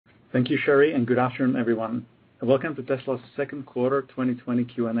Thank you, Sherry, and good afternoon, everyone. Welcome to Tesla's second quarter 2020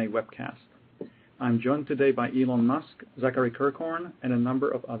 Q&A webcast. I'm joined today by Elon Musk, Zachary Kirkhorn, and a number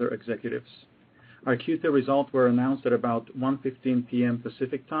of other executives. Our Q2 results were announced at about 1:15 p.m.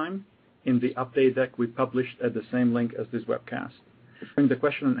 Pacific time in the update deck we published at the same link as this webcast. During the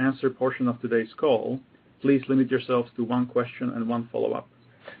question and answer portion of today's call, please limit yourselves to one question and one follow-up.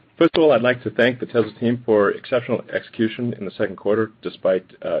 First of all, I'd like to thank the Tesla team for exceptional execution in the second quarter, despite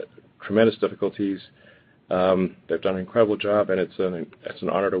tremendous difficulties. They've done an incredible job, and it's an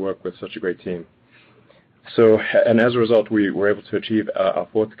honor to work with such a great team. And as a result, we were able to achieve our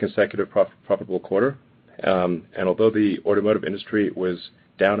fourth consecutive profitable quarter. And although the automotive industry was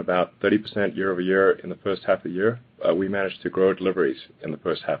down about 30% year over year in the first half of the year, we managed to grow deliveries in the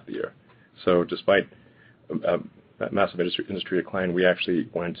first half of the year. So despite that massive industry decline, we actually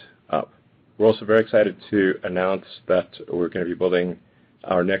went up. We're also very excited to announce that we're going to be building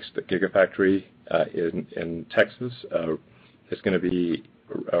our next Gigafactory in Texas. It's going to be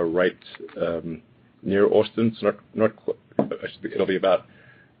right near Austin. It's not it'll be about.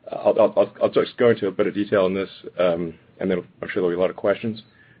 I'll just go into a bit of detail on this, and then I'm sure there'll be a lot of questions.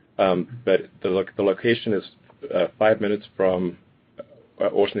 But the location is 5 minutes from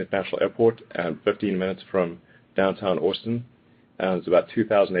Austin International Airport and 15 minutes from downtown Austin, and it's about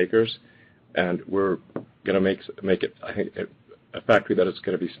 2,000 acres. And we're going to make it, I think, a factory that is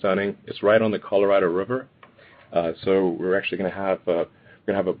going to be stunning. It's right on the Colorado River, so we're actually going to have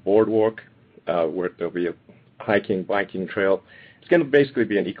a boardwalk where there'll be a hiking, biking trail. It's going to basically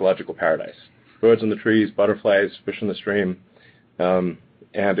be an ecological paradise. Birds in the trees, butterflies, fish in the stream, and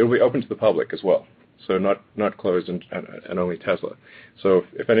it'll be open to the public as well. So not closed and only Tesla. So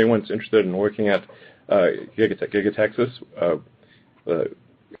if anyone's interested in working at Giga Texas,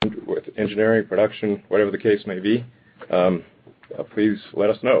 with engineering, production, whatever the case may be, please let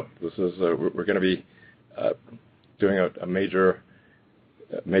us know. This is we're going to be doing a major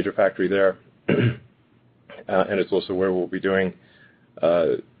factory there, and it's also where we'll be doing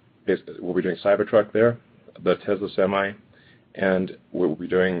Cybertruck there, the Tesla Semi, and we'll be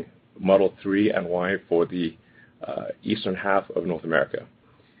doing Model 3 and Y for the eastern half of North America.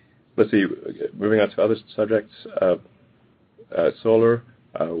 Let's see, moving on to other subjects, solar.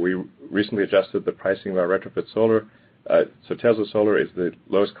 We recently adjusted the pricing of our retrofit solar. So Tesla Solar is the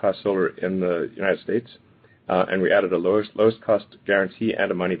lowest cost solar in the United States, and we added a lowest cost guarantee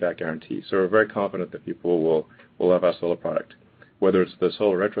and a money back guarantee. So we're very confident that people will love our solar product, whether it's the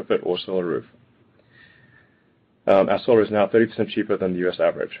solar retrofit or solar roof. Our solar is now 30% cheaper than the U.S.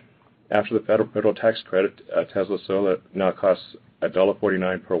 average. After the federal tax credit, Tesla Solar now costs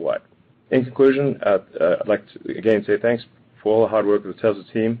 $1.49 per watt. In conclusion, I'd like to again say thanks for all the hard work of the Tesla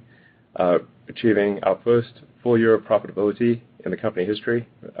team, achieving our first full year of profitability in the company history.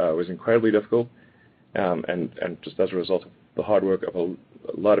 Was incredibly difficult, and just as a result of the hard work of a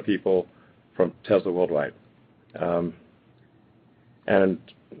lot of people from Tesla worldwide. And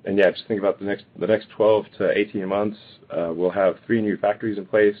yeah, just think about the next 12 to 18 months. We'll have 3 new factories in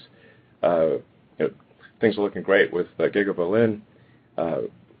place. Things are looking great with Giga Berlin, and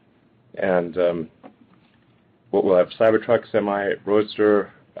we'll have Cybertruck, Semi,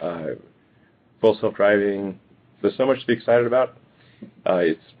 Roadster, full self-driving. There's so much to be excited about.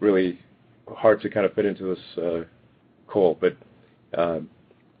 It's really hard to kind of fit into this call, but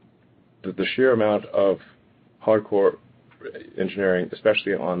the sheer amount of hardcore engineering,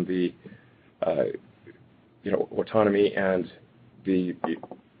 especially on the autonomy and the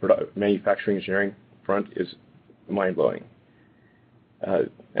manufacturing engineering front, is mind-blowing. And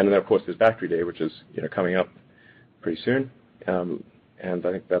then of course there's Factory Day, which is coming up pretty soon, and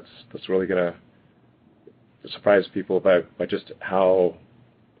I think that's really going to surprise people by just how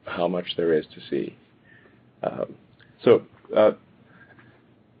much there is to see. So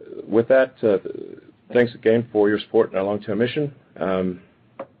with that, thanks again for your support in our long-term mission,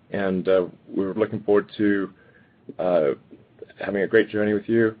 and we're looking forward to having a great journey with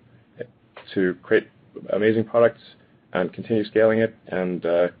you to create amazing products and continue scaling it. And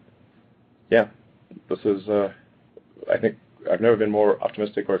yeah, this is I think I've never been more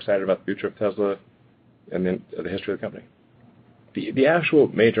optimistic or excited about the future of Tesla and the history of the company. The actual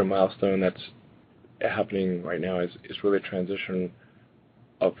major milestone that's happening right now is really a transition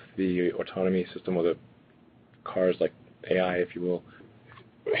of the autonomy system, or the cars, like AI, if you will.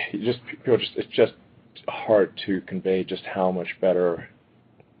 It's just hard to convey just how much better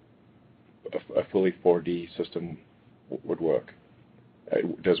a fully 4D system would work.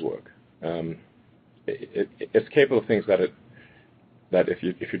 It does work. It's capable of things that if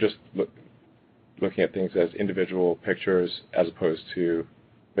you're just looking at things as individual pictures as opposed to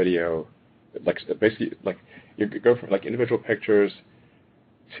video, like basically like you could go from like individual pictures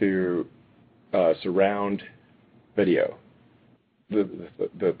to surround video.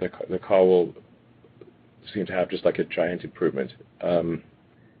 The car will seem to have just like a giant improvement.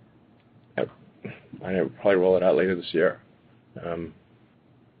 I know probably roll it out later this year.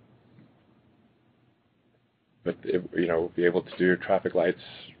 But we'll be able to do traffic lights,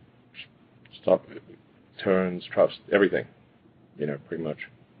 stop, turns, trucks, everything, pretty much.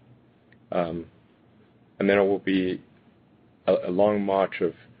 And then it will be a long march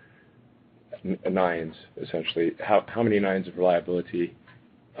of nines, essentially. How many nines of reliability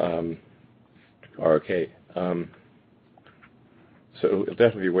are okay? So it'll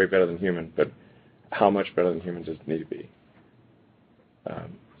definitely be way better than human, but how much better than human does it need to be?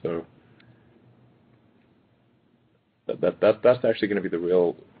 So that's actually going to be the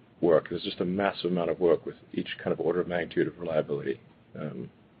real work. There's just a massive amount of work with each kind of order of magnitude of reliability.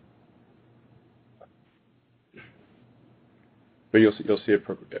 But you'll see it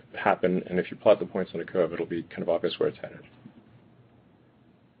happen, and if you plot the points on a curve, it'll be kind of obvious where it's headed.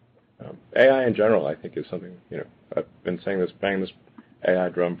 AI in general, I think, is something, I've been banging this AI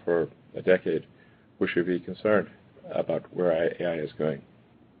drum for a decade. We should be concerned about where AI is going.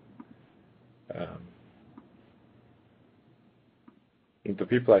 The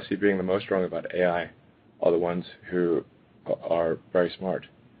people I see being the most wrong about AI are the ones who are very smart,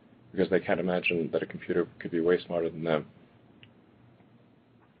 because they can't imagine that a computer could be way smarter than them.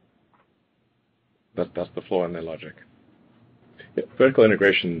 That's the flaw in their logic. Yeah, vertical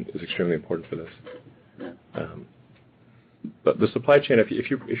integration is extremely important for this. But the supply chain, if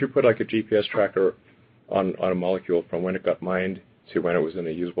you put like a GPS tracker on a molecule from when it got mined to when it was in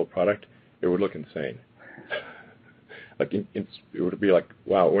a usable product, it would look insane. Like it would be like,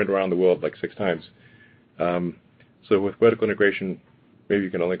 wow, it went around the world like 6 times. So with vertical integration, maybe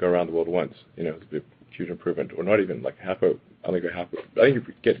you can only go around the world once. It's a huge improvement, or not even like only go half. I think if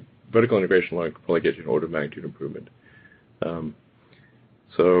you get vertical integration alone, could probably get you an order of magnitude improvement.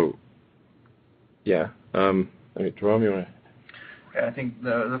 So, yeah. Jerome, you want to? Yeah, I think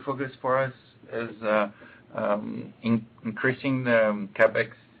the focus for us is increasing the CapEx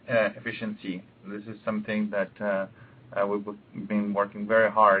efficiency. This is something that we've been working very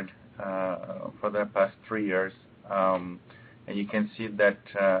hard for the past 3 years. And you can see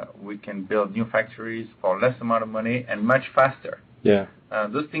that we can build new factories for less amount of money and much faster. Yeah.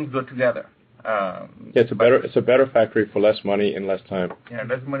 Those things go together. It's a better factory for less money in less time. Yeah,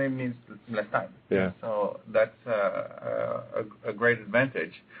 less money means less time. Yeah. So that's a great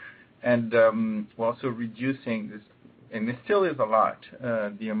advantage. And we're also reducing this, and it still is a lot,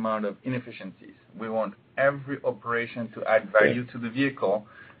 the amount of inefficiencies. We want every operation to add value to the vehicle.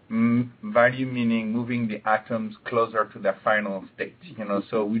 Value meaning moving the atoms closer to their final state.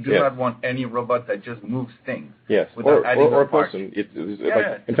 So we do not want any robot that just moves things. Yes, without adding or a parts. person.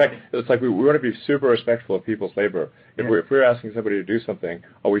 In fact, it's like we want to be super respectful of people's labor. If we're asking somebody to do something,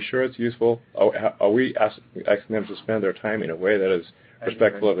 are we sure it's useful? Are we asking them to spend their time in a way that is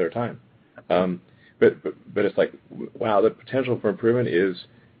respectful of their time? But it's like, wow, the potential for improvement is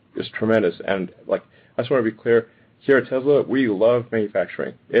tremendous. And like, I just want to be clear. Here at Tesla, we love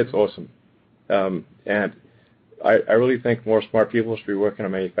manufacturing. It's awesome. And I really think more smart people should be working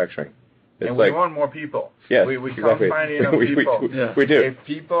on manufacturing. And we want more people. Yes, we exactly. can't find enough people. We do. If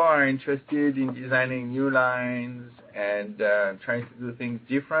people are interested in designing new lines and trying to do things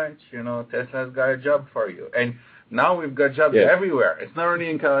different, Tesla's got a job for you. And now we've got jobs everywhere. It's not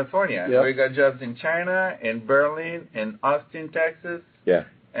only in California. Yeah. We've got jobs in China, in Berlin, in Austin, Texas. Yeah.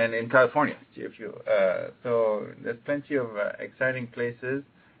 And in California, so there's plenty of exciting places,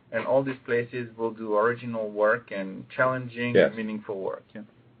 and all these places will do original work and challenging and meaningful work. Yeah.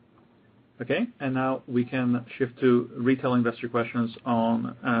 Okay, and now we can shift to retail investor questions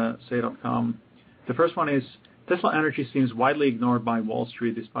on say.com. The first one is, Tesla Energy seems widely ignored by Wall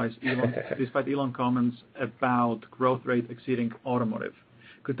Street despite Elon comments about growth rate exceeding automotive.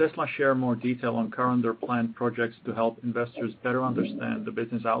 Could Tesla share more detail on current or planned projects to help investors better understand the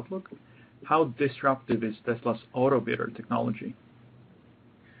business outlook? How disruptive is Tesla's auto-bidder technology?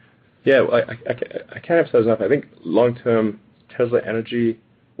 Yeah, well, I can't emphasize enough. I think long-term Tesla Energy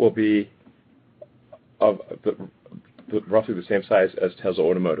will be of roughly the same size as Tesla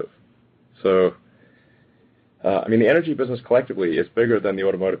Automotive. So, the energy business collectively is bigger than the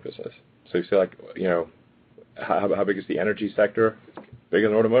automotive business. So you say, like, how big is the energy sector? Bigger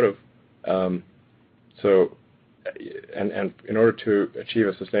than automotive. So, and in order to achieve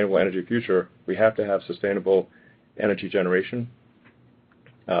a sustainable energy future, we have to have sustainable energy generation,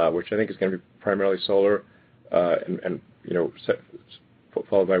 which I think is going to be primarily solar, and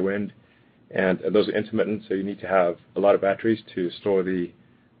followed by wind, and those are intermittent, so you need to have a lot of batteries to store the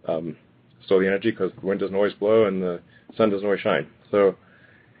energy, because the wind doesn't always blow and the sun doesn't always shine. So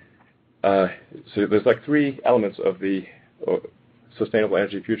there's like three elements of the sustainable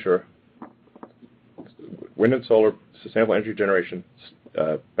energy future: wind and solar, sustainable energy generation,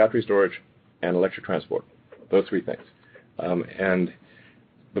 battery storage, and electric transport. Those three things. And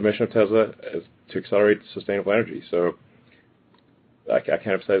the mission of Tesla is to accelerate sustainable energy. So I can't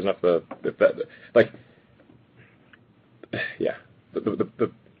emphasize enough the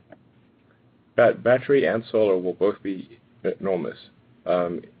battery and solar will both be enormous,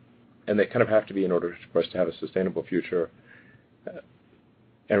 and they kind of have to be in order for us to have a sustainable future.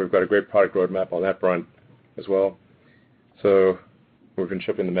 And we've got a great product roadmap on that front as well. So we've been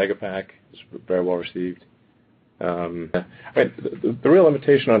shipping the Megapack. It's very well received. The real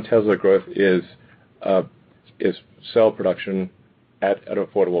limitation on Tesla growth is cell production at an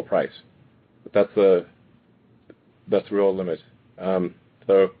affordable price. That's the real limit. That's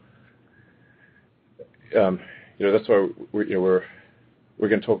why we're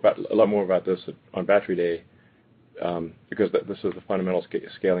going to talk about a lot more about this on Battery Day, because this is the fundamental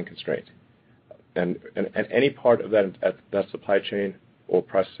scaling constraint, and any part of that supply chain or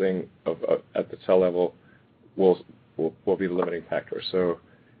processing at the cell level will be the limiting factor. So,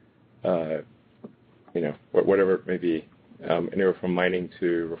 whatever it may be, anywhere from mining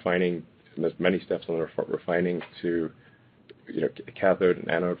to refining, and there's many steps on the refining to cathode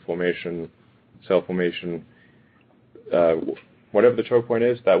and anode formation, cell formation. Whatever the choke point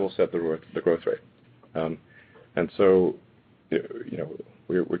is, that will set the growth rate. And so,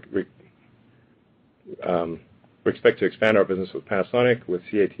 we expect to expand our business with Panasonic, with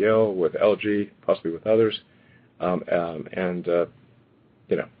CATL, with LG, possibly with others, and then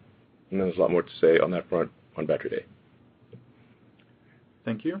there's a lot more to say on that front on Battery Day.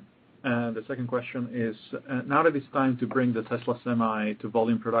 Thank you. The second question is, now that it's time to bring the Tesla Semi to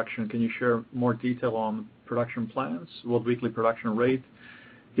volume production, can you share more detail on production plans? What weekly production rate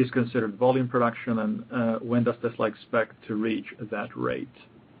is considered volume production, and when does Tesla expect to reach that rate?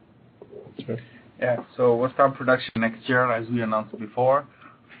 Sure. Yeah, so we'll start production next year, as we announced before.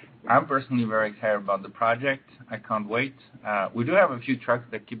 I'm personally very excited about the project. I can't wait. We do have a few trucks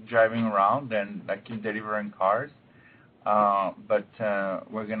that keep driving around and that keep delivering cars, but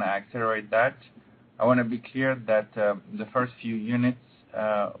we're going to accelerate that. I want to be clear that the first few units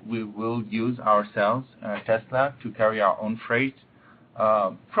we will use ourselves, Tesla, to carry our own freight,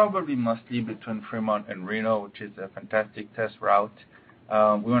 probably mostly between Fremont and Reno, which is a fantastic test route.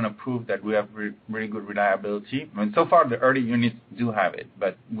 We want to prove that we have really good reliability. I mean, so far the early units do have it,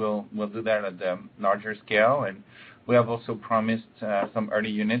 but we'll do that at the larger scale. And we have also promised some early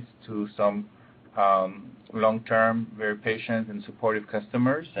units to some long-term, very patient and supportive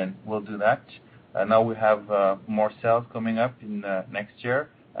customers, and we'll do that. Now we have more cells coming up in next year,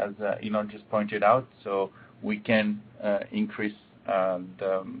 as Elon just pointed out, so we can increase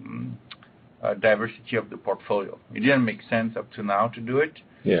the diversity of the portfolio. It didn't make sense up to now to do it,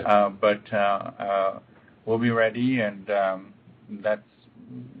 but we'll be ready, and that's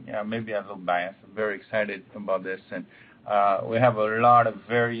maybe a little biased. I'm very excited about this, and we have a lot of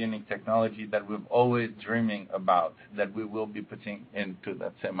very unique technology that we've always dreaming about that we will be putting into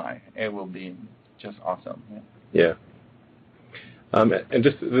that Semi. It will be just awesome. Yeah. And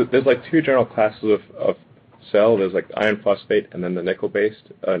just there's like two general classes of cell. There's like iron phosphate and then the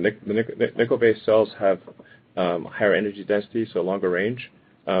nickel-based. The nickel-based cells have higher energy density, so longer range.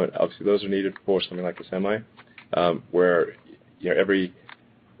 Obviously, those are needed for something like a Semi, where every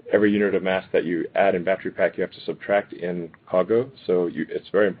unit of mass that you add in battery pack, you have to subtract in cargo. So it's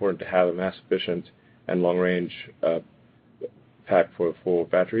very important to have a mass-efficient and long-range pack for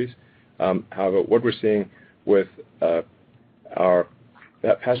batteries. However, what we're seeing with our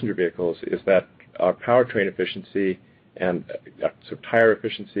passenger vehicles is that our powertrain efficiency and sort of tire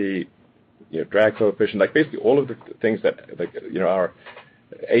efficiency, drag coefficient, like basically all of the things that, our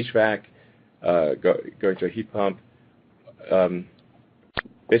HVAC, going to a heat pump,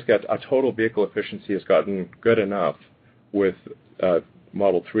 basically our total vehicle efficiency has gotten good enough with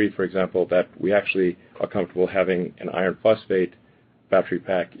Model 3, for example, that we actually are comfortable having an iron phosphate battery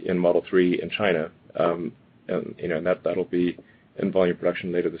pack in Model 3 in China, and that'll be in volume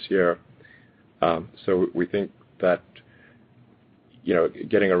production later this year. So we think that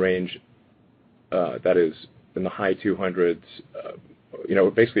getting a range that is in the high 200s,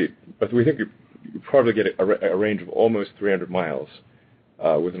 basically, but we think you probably get a range of almost 300 miles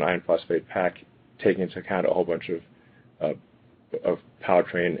with an iron phosphate pack, taking into account a whole bunch of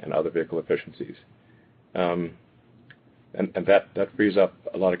powertrain and other vehicle efficiencies. and that frees up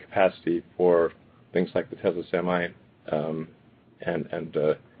a lot of capacity for things like the Tesla Semi and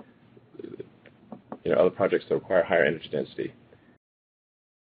other projects that require higher energy density.